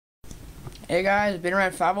Hey guys,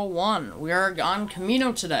 Red 501. We are on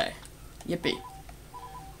Kamino today. Yippee.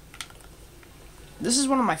 This is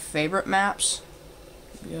one of my favorite maps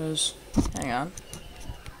because, hang on,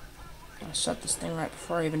 I'll set this thing right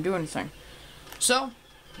before I even do anything. So,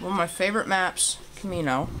 one of my favorite maps,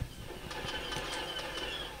 Kamino.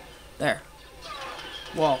 There.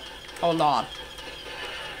 Whoa. Oh lord.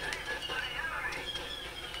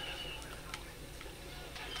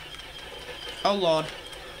 Oh lord.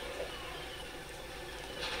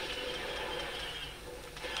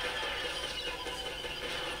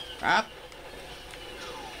 Crap.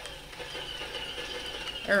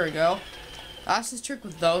 There we go. That's the trick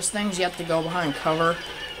with those things, you have to go behind cover.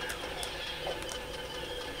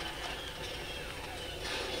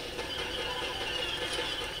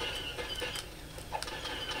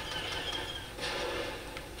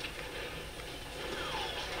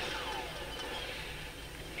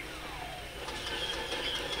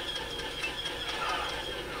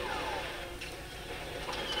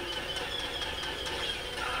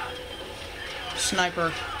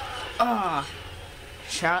 Sniper. Ah!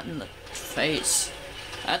 Shot in the face.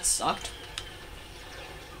 That sucked.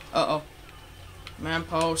 Uh-oh. Man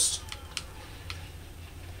post.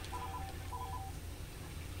 The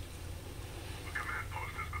command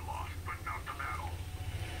post has been lost, but not the battle.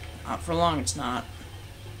 Not for long, it's not.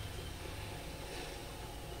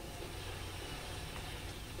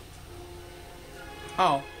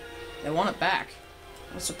 Oh. They want it back.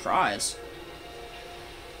 What a surprise.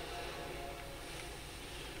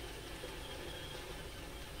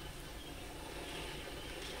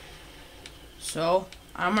 So,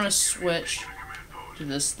 I'm gonna switch to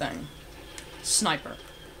this thing. Sniper.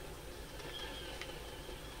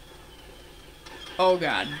 Oh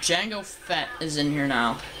god, Jango Fett is in here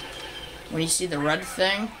now. When you see the red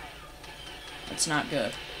thing, that's not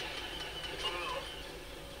good.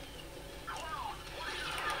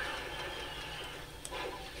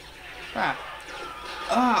 Crap.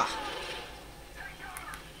 Ah!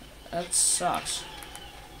 That sucks.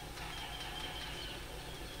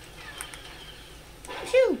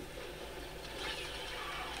 Phew!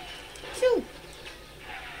 Phew!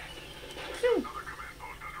 Phew! Another command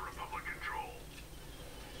post under Republic control.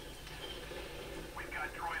 We've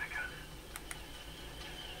got Droids.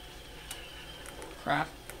 Crap.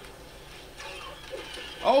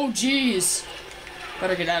 Oh jeez!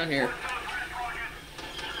 Better get out of here.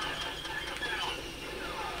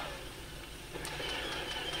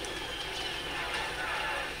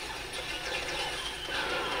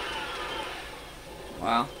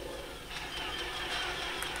 Wow.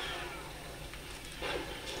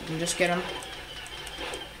 You can just get him.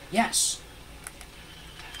 Yes!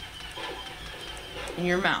 In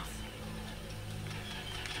your mouth.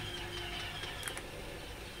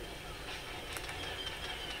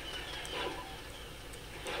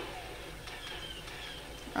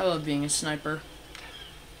 I love being a sniper.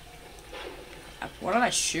 What did I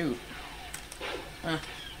shoot?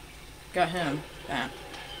 Got him. Bam.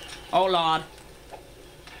 Oh lord.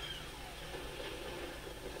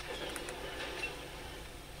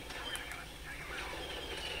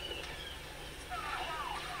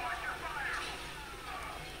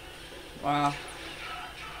 Wow.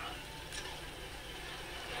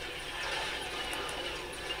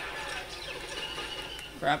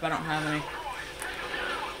 Crap, I don't have any.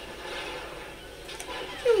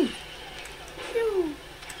 Pew! Pew!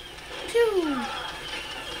 Pew!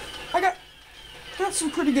 I got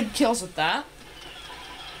some pretty good kills with that.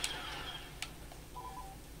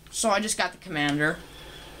 So I just got the commander.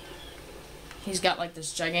 He's got like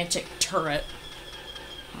this gigantic turret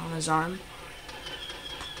on his arm.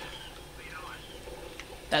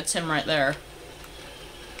 That's him right there.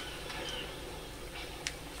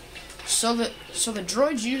 So the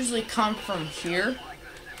droids usually come from here.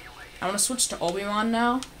 I'm gonna switch to Obi-Wan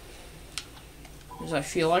now, because I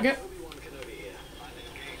feel like it.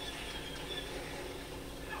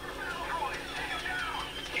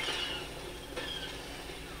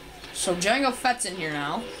 So Jango Fett's in here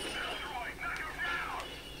now.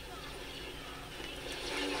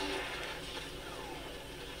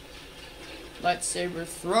 Lightsaber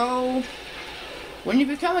throw. When you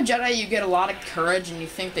become a Jedi, you get a lot of courage and you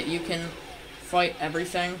think that you can fight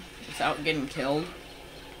everything without getting killed.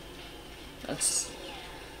 That's...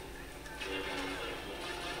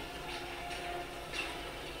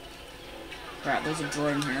 Crap, there's a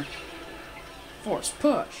droid in here. Force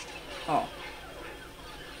pushed. Oh.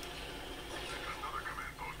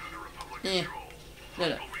 Eh.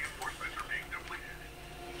 Did it.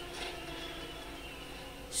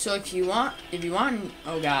 So if you want,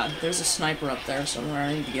 oh god, there's a sniper up there somewhere,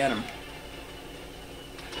 I need to get him.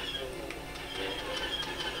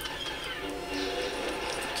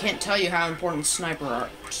 Can't tell you how important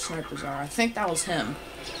snipers are. I think that was him.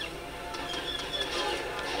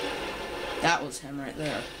 That was him right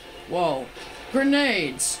there. Whoa.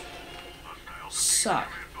 Grenades! Suck.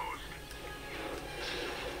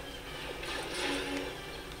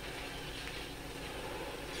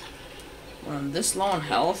 When I'm this low on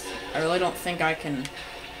health, I really don't think I can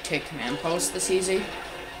take command post this easy.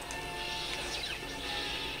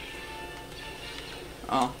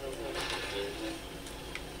 Oh.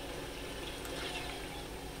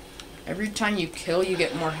 Every time you kill, you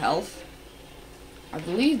get more health. I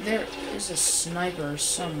believe there is a sniper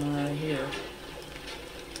somewhere here.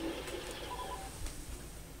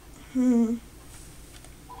 That's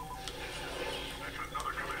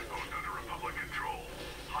another command post under Republic control.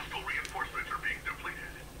 Hostile reinforcements are being depleted.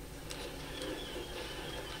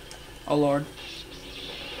 Oh lord.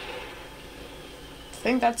 I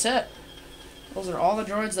think that's it. Those are all the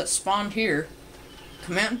droids that spawned here.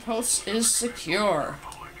 Command post is secure.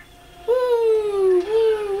 Woo,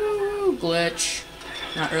 woo, woo, glitch.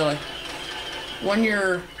 Not really. When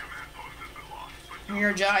you're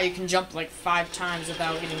a Jedi, you can jump like 5 times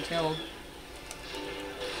without getting killed.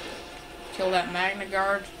 Kill that Magna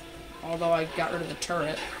Guard, although I got rid of the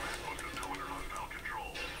turret.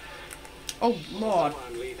 Oh lord.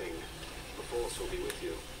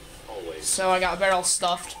 So I got barrel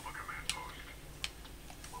stuffed.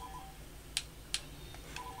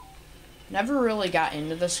 Never really got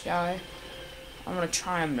into this guy. I'm gonna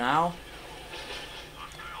try him now.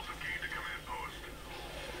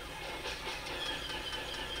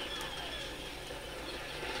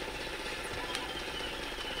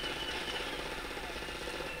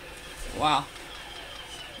 Wow.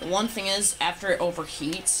 The one thing is, after it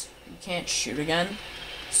overheats, you can't shoot again.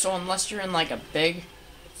 So unless you're in like a big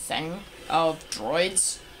thing of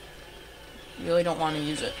droids, you really don't want to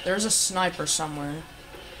use it. There's a sniper somewhere.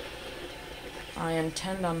 I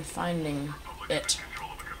intend on finding it.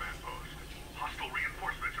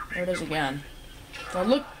 There it is again. If I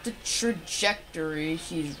look at the trajectory,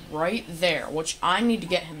 he's right there, which I need to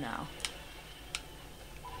get him now.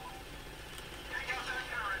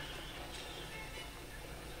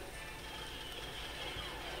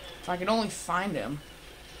 If I could only find him.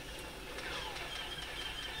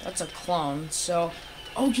 That's a clone, so...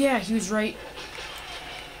 Oh yeah, he was right...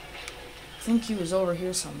 I think he was over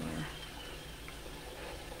here somewhere.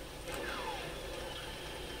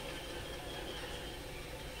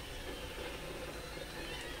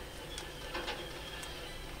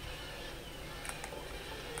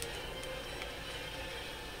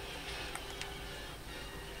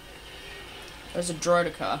 There's a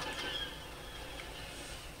droidica.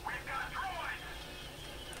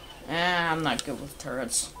 I'm not good with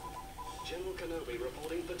turrets. General Kenobi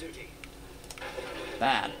reporting for duty.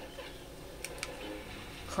 Bad.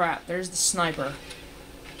 Crap, there's the sniper.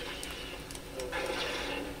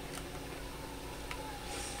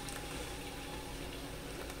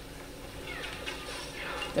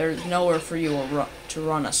 There's nowhere for you to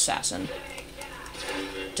run, assassin.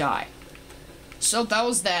 Die. So that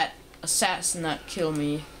was that assassin that killed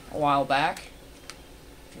me a while back.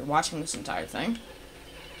 If you're watching this entire thing.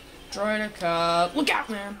 Droidica, look out,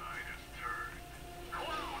 man!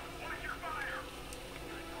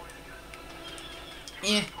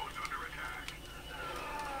 Eh.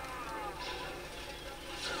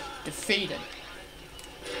 Defeated.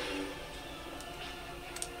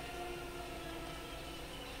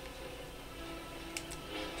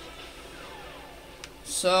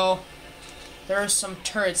 So, there are some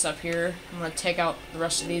turrets up here. I'm gonna take out the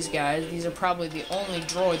rest of these guys. These are probably the only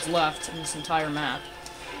droids left in this entire map.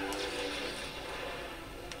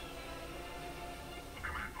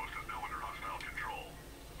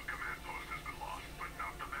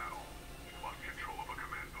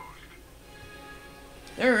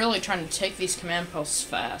 They're really trying to take these command posts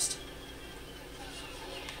fast.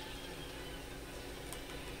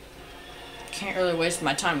 Can't really waste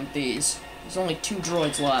my time with these. There's only 2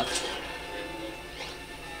 droids left.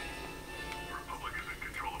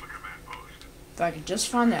 If I could just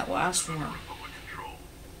find that last one.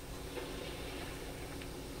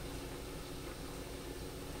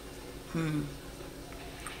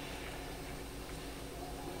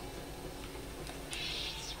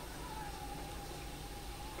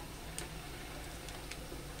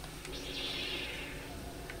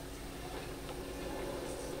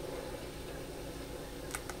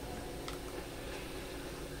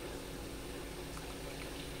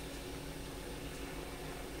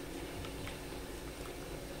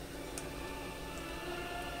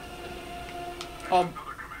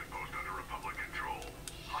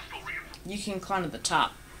 You can climb to the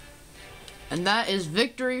top. And that is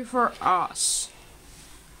victory for us.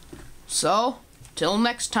 So, till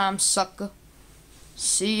next time, sucker.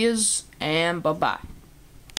 See yous and bye-bye.